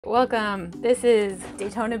welcome. This is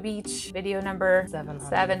Daytona Beach video number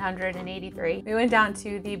 783. We went down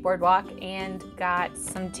to the boardwalk and got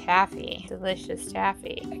some taffy, delicious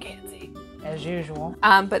taffy. I can't see. As usual.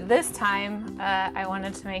 But this time I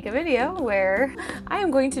wanted to make a video where I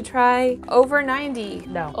am going to try over 90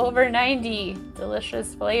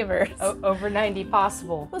 delicious flavors. Over 90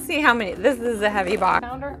 possible. We'll see how many. This is a heavy box.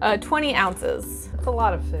 Pounder? 20 ounces. That's a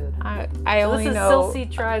lot of food. I only know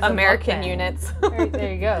Cilsey tries American units.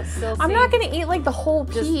 There you go. Cilsey, I'm not gonna eat like the whole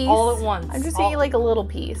piece. just all at once. I'm just gonna eat like a little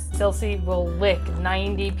piece. Cilsey will lick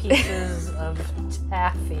 90 pieces of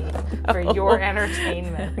taffy for your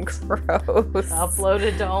entertainment. Gross.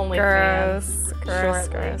 Uploaded to OnlyFans.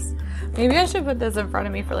 Gross. Maybe I should put this in front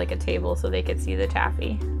of me for like a table so they could see the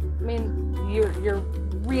taffy. I mean, you're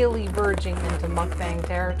really verging into mukbang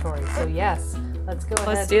territory. So yes, let's go ahead.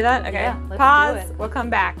 Let's do that? Okay. Yeah, let's Pause. do it. We'll come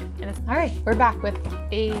back. All right, we're back with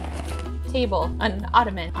a table, an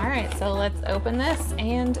ottoman. All right, so let's open this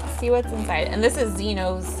and see what's inside. And this is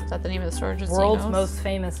ZENO's. Is that the name of the store? Just World's ZENO's? most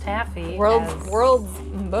famous taffy. World's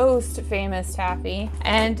most famous taffy.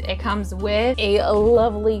 And it comes with a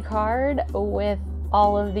lovely card with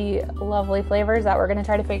all of the lovely flavors that we're gonna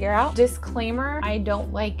try to figure out. Disclaimer, I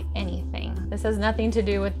don't like anything. This has nothing to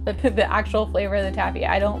do with the actual flavor of the taffy.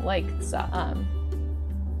 I don't like stuff.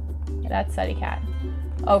 That's Suddy Cat.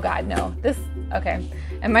 Oh God, no. Okay.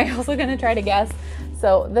 Am I also gonna try to guess?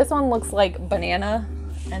 So this one looks like banana,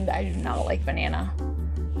 and I do not like banana.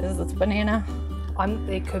 Is this banana?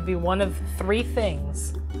 It could be one of three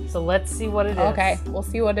things. So let's see what it is. Okay, we'll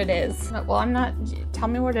see what it is. Well, I'm not. Tell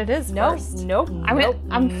me what it is first. Nope.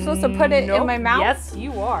 I'm supposed to put it in my mouth? Yes,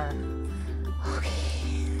 you are. Okay.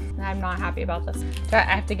 I'm not happy about this. Do I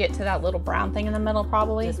have to get to that little brown thing in the middle,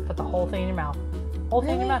 probably? Just put the whole thing in your mouth. Whole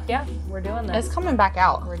thing in your mouth. Yeah, we're doing this. It's coming back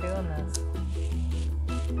out. We're doing this.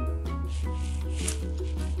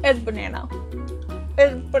 It's banana.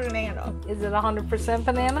 It's banana. Is it 100%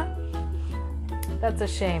 banana? That's a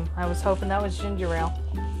shame. I was hoping that was ginger ale.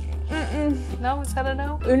 No, is that a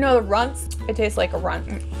no? You know the runts? It tastes like a runt.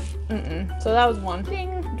 So that was one.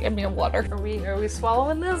 Ding. Give me a water. Are we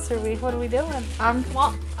swallowing this? What are we doing?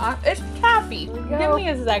 It's taffy. Here we go. Give me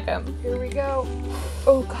a second. Here we go.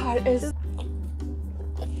 Oh God,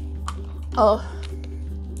 oh,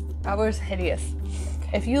 that was hideous.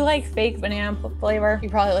 If you like fake banana flavor, you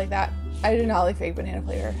probably like that. I do not like fake banana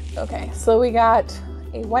flavor. Okay, so we got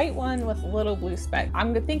a white one with little blue speck.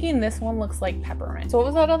 I'm thinking this one looks like peppermint. So what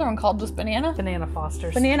was that other one called? Just banana? Banana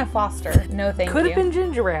Foster's. Banana Foster. No thank you. Could have been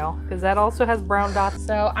ginger ale, because that also has brown dots.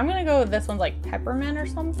 So I'm gonna go with this one's like peppermint or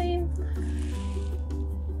something.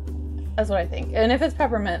 That's what I think. And if it's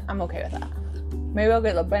peppermint, I'm okay with that. Maybe I'll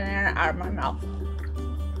get the banana out of my mouth.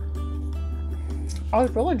 I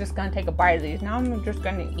was really just gonna take a bite of these. Now I'm just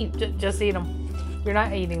gonna eat. Just eat them. You're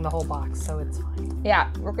not eating the whole box, so it's fine. Yeah,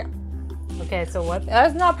 we're good. Okay, so what?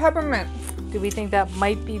 That's not peppermint. Do we think that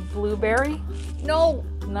might be blueberry? No.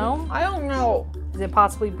 No? I don't know. Is it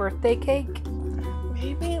possibly birthday cake?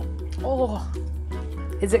 Maybe. Oh.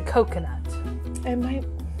 Is it coconut? It might.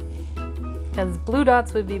 Because blue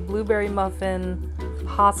dots would be blueberry muffin,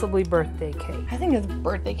 possibly birthday cake. I think it's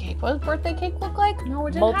birthday cake. What does birthday cake look like? No,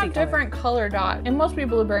 it didn't have different color dots. It must be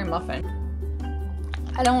blueberry muffin.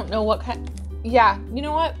 I don't know what kind. Yeah, you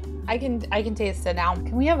know what? I can taste it now.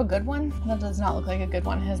 Can we have a good one? That does not look like a good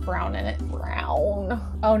one. It has brown in it. Brown.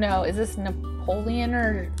 Oh no, is this Napoleon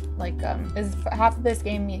or like is half of this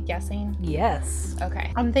game me guessing? Yes.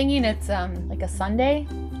 Okay. I'm thinking it's like a sundae.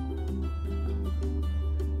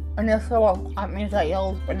 And if so, that means that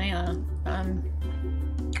yellow's banana. I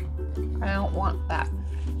don't want that.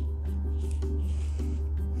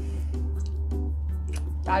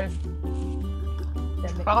 That is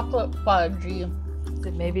chocolate fudgy. Is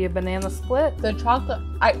it maybe a banana split? The chocolate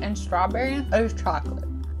and strawberry is chocolate.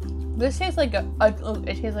 This tastes like it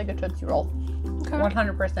tastes like a Tootsie Roll. Okay.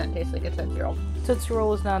 100% tastes like a Tootsie Roll. Tootsie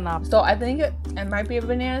Roll is not an option. So I think it might be a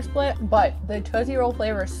banana split, but the Tootsie Roll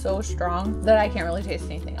flavor is so strong that I can't really taste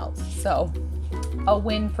anything else. So a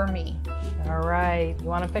win for me. All right. You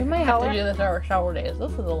want to pick We might have to do this over several days.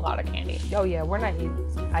 This is a lot of candy. Oh yeah, we're not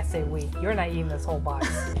eating. I say we. You're not eating this whole box.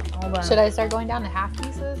 Hold on. Should I start going down to half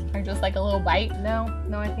pieces or just like a little bite? No,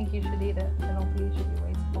 I think you should eat it. I don't think you should be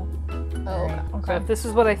wasteful. Oh, right. okay. So if this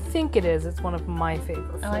is what I think it is, it's one of my favorite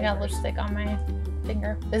flavors. Oh, I got lipstick on my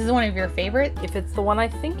finger. This is one of your favorites? If it's the one I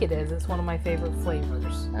think it is, it's one of my favorite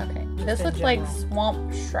flavors. Okay. Just This in looks like general.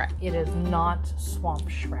 Swamp Shrek. It is not Swamp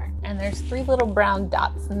Shrek. And there's 3 little brown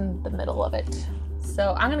dots in the middle of it.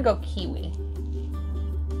 So I'm gonna go kiwi.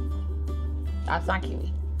 That's not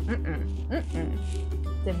kiwi.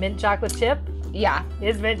 Is it mint chocolate chip? Yeah.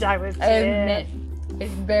 It's mint chocolate chip. Mint.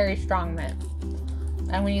 It's very strong mint.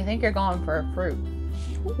 And when you think you're going for a fruit,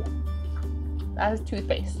 ooh, that is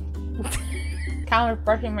toothpaste. Count of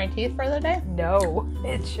brushing my teeth for the day? No,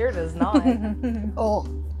 it sure does not. Oh.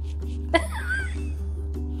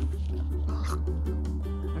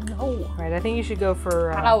 No. All right, I think you should go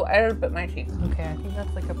for... Ow, I just bit my cheek. Okay, I think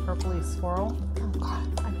that's like a purpley swirl. Oh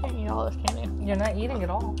god, I can't eat all this candy. You're not eating it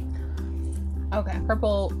all. Okay,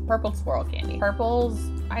 purple swirl candy. Purples,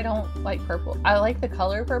 I don't like purple. I like the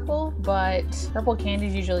color purple, but purple candy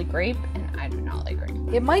is usually grape, and I do not like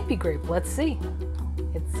grape. It might be grape. Let's see.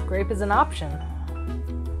 Grape is an option.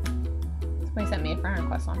 Somebody sent me a friend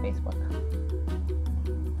request on Facebook.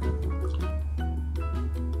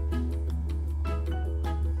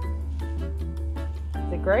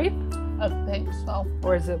 Is it grape? I think so.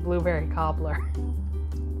 Or is it blueberry cobbler?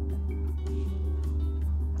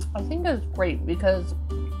 I think it's grape because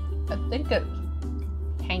I think it's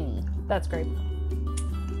tangy. That's grape.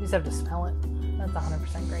 You just have to smell it. That's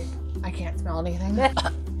 100% grape. I can't smell anything.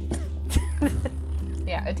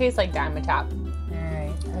 Yeah, it tastes like Dimetap.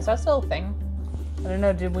 Alright. Is that still a thing? I don't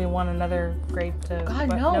know, did we want another grape to... God,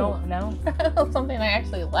 no. No? Something I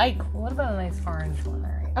actually like. What about a nice orange one?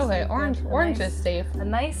 Alright. Okay, So orange is safe. A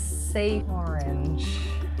nice, safe orange.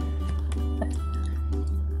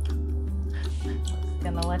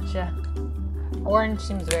 Gonna let you... Orange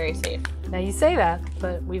seems very safe. Now you say that,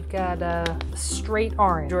 but we've got a straight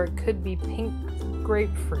orange, or it could be pink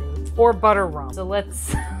grapefruit, or butter rum. So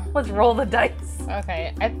let's roll the dice.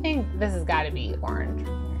 Okay, I think this has got to be orange.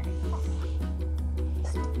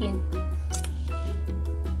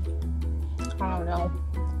 I don't know.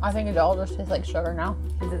 I think it all just tastes like sugar now.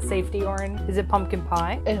 Is it safety orange? Is it pumpkin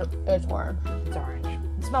pie? It's orange. It's orange.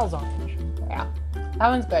 It smells orange. Yeah. That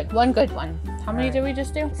one's good. One good one. How many did we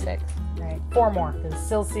just do? 6. Right. 4 more. There's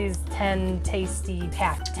Cilsey's 10 tasty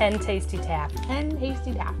tap. 10 tasty tap. 10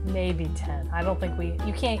 tasty tap. Maybe 10. I don't think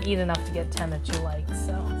you can't eat enough to get 10 that you like.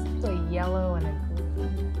 So it's a yellow and a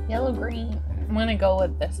green. Yellow green. I'm gonna go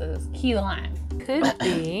with this is key lime. Could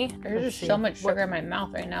be. There's just so much sugar in my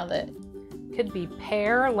mouth right now that. Could be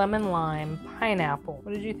pear, lemon, lime, pineapple.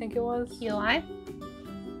 What did you think it was? Key lime?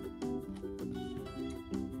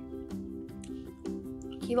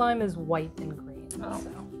 Key lime is white and green. Oh. So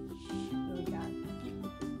what do we got?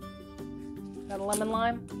 Got a lemon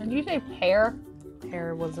lime? Did you say pear?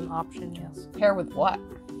 Pear was an option, yes. Pear with what?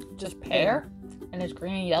 Just pear? And it's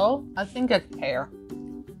green and yellow? I think it's pear.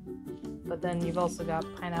 But then you've also got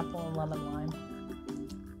pineapple and lemon lime.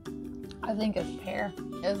 I think it's pear.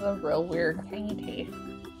 It's a real weird tangy taste.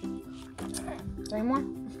 3 more?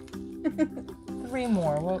 3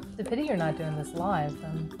 more. Well, the pity you're not doing this live.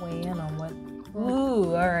 Then weigh in on what.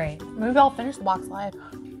 Ooh, all right. Maybe I'll finish the box live.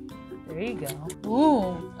 There you go.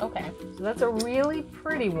 Ooh, okay. So that's a really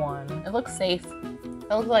pretty one. It looks safe. It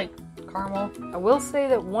looks like caramel. I will say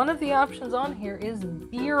that one of the options on here is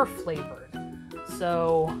beer flavored.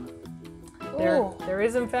 So there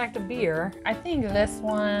is in fact a beer. I think this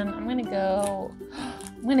one, I'm gonna go,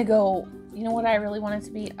 you know what I really want it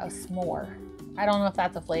to be? A s'more. I don't know if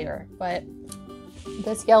that's a flavor, but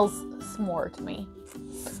this yells s'more to me.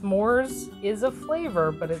 S'mores is a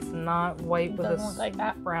flavor, but it's not white with Doesn't look like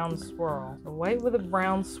that. Brown swirl. The white with a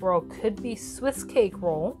brown swirl could be Swiss cake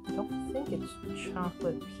roll. I don't think it's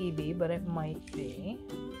chocolate PB, but it might be.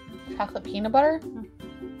 Chocolate peanut butter?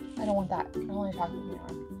 I don't want that. I don't want chocolate peanut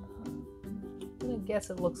butter. I'm gonna guess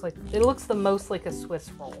it looks the most like a Swiss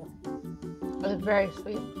roll. It's very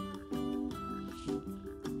sweet.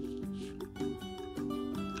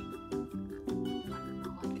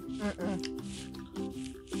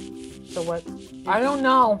 So what? I don't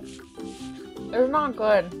know. It's not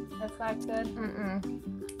good. That's not good. Mm-mm.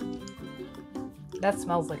 That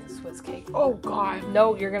smells like a Swiss cake. Oh god.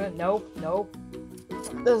 No, nope.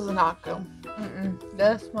 This is not good. Mm-mm.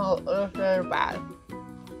 This smells very bad.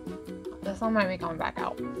 This one might be coming back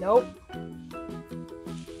out. Nope.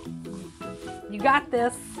 You got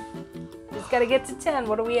this. Just gotta get to 10.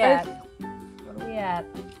 What are we at? What are we at?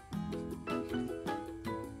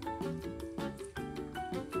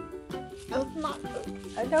 It's not good.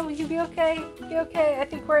 I know, you'll be okay. Be okay. I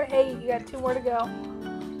think we're at 8. You got 2 more to go.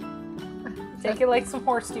 Take it like some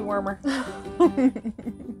horse dewormer.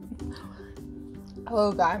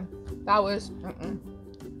 Oh god. That was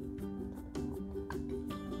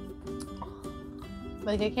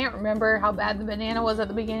Like, I can't remember how bad the banana was at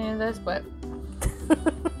the beginning of this, but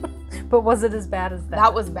but was it as bad as that?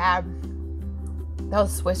 That was bad. That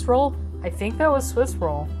was Swiss roll? I think that was Swiss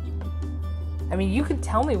roll. I mean, you could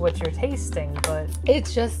tell me what you're tasting, but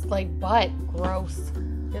it's just like butt. Gross.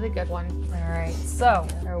 Get a good one. All right, so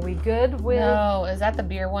are we good with? No, is that the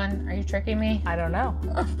beer one? Are you tricking me? I don't know.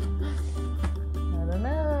 I don't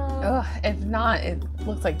know. Ugh, if not, it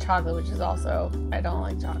looks like chocolate, which is also, I don't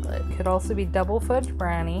like chocolate. Could also be double fudge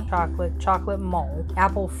brownie, chocolate mole,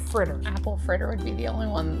 apple fritter. Apple fritter would be the only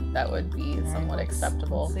one that would be somewhat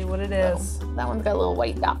acceptable. Let's see what it is. So, that one's got little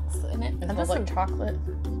white dots in it. It smells like chocolate.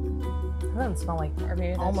 It doesn't smell like Or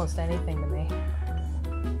maybe almost anything to me.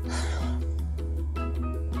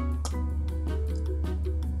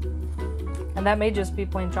 And that may just be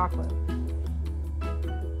plain chocolate.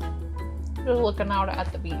 Just looking out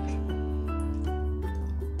at the beach.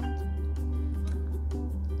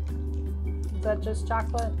 Is that just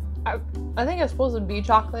chocolate? I think it's supposed to be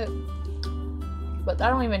chocolate, but that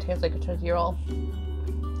don't even taste like a Tootsie Roll.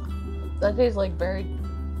 That tastes like very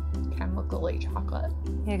chemical-y chocolate.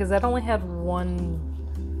 Yeah, because that only had one.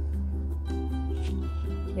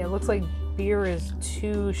 Yeah, it looks like beer is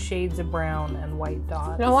 2 shades of brown and white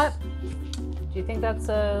dots. You know what? Do you think that's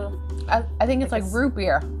a... I think it's like root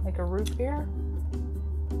beer. Like a root beer?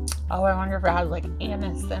 Oh, I wonder if it has like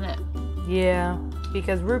anise in it. Yeah,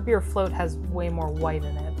 because root beer float has way more white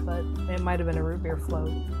in it, but it might have been a root beer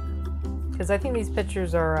float. Because I think these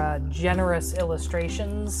pictures are generous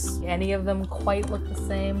illustrations. Any of them quite look the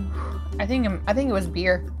same. I think it was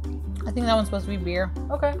beer. I think that one's supposed to be beer.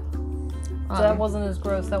 Okay. So that wasn't as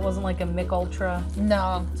gross. That wasn't like a Mick Ultra.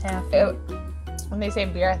 No. Taffy. When they say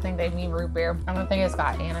beer, I think they mean root beer. I don't think it's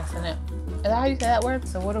got anise in it. Is that how you say that word?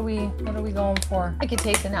 So what are we going for? I can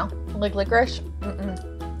taste it now. Like licorice.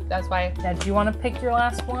 That's why. Now, do you want to pick your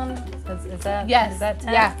last one? Is that yes? Is that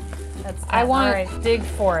 10? Yeah. That's 10. I want. All right, dig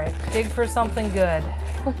for it. Dig for something good.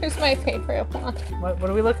 Where's my favorite one? What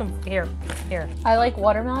are we looking for? Here. I like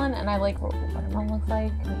watermelon, and I like what watermelon looks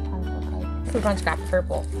like. Fruit punch looks like. Fruit punch got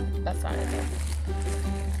purple. That's not it.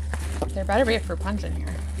 There better be a fruit punch in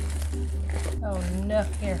here. Oh no!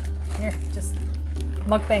 Here, just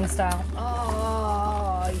mukbang style.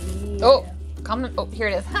 Oh yeah. Oh, comment. Oh, here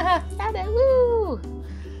it is. Haha, woo.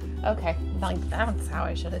 Okay, like that's how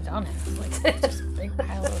I should have done it. Like just a big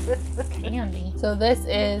pile of candy. So this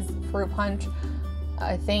is fruit punch.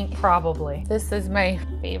 I think probably this is my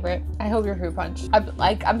favorite. I hope your fruit punch.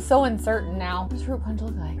 I'm so uncertain now. What does fruit punch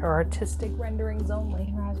look like? Or artistic renderings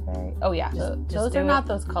only. Raspberry. Oh yeah, just those are not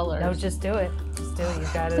those colors. No, just do it. Just do it. You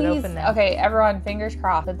got Please. It open now. Okay, everyone, fingers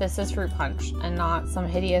crossed that this is fruit punch and not some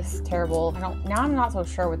hideous, terrible. Now I'm not so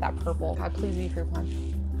sure with that purple. God, please be fruit punch.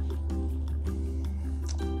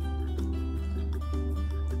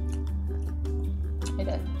 It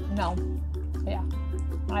is. No. Yeah.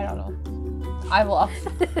 I don't know. I've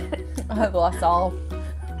lost all.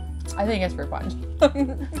 I think it's fruit punch.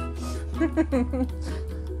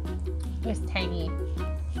 It's tangy.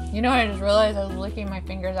 You know, I just realized I was licking my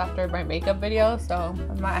fingers after my makeup video, so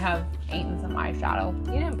I might have eaten some eyeshadow.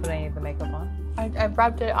 You didn't put any of the makeup on. I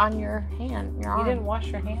rubbed it on your hand, your arm. You didn't wash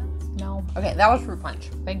your hands? No. Okay, that was fruit punch.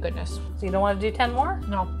 Thank goodness. So you don't want to do 10 more?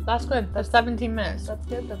 No, that's good. That's 17 minutes. That's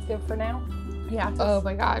good. That's good for now. Yeah. Oh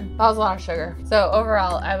my god. That was a lot of sugar. So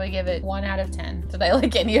overall, I would give it 1 out of 10. Did I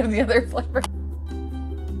like any of the other flavors?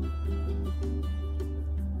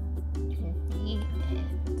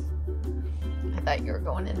 I thought you were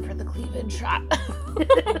going in for the cleavage shot.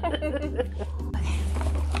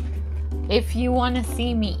 If you want to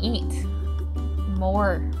see me eat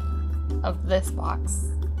more of this box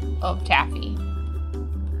of taffy,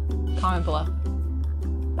 comment below.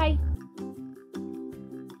 Bye.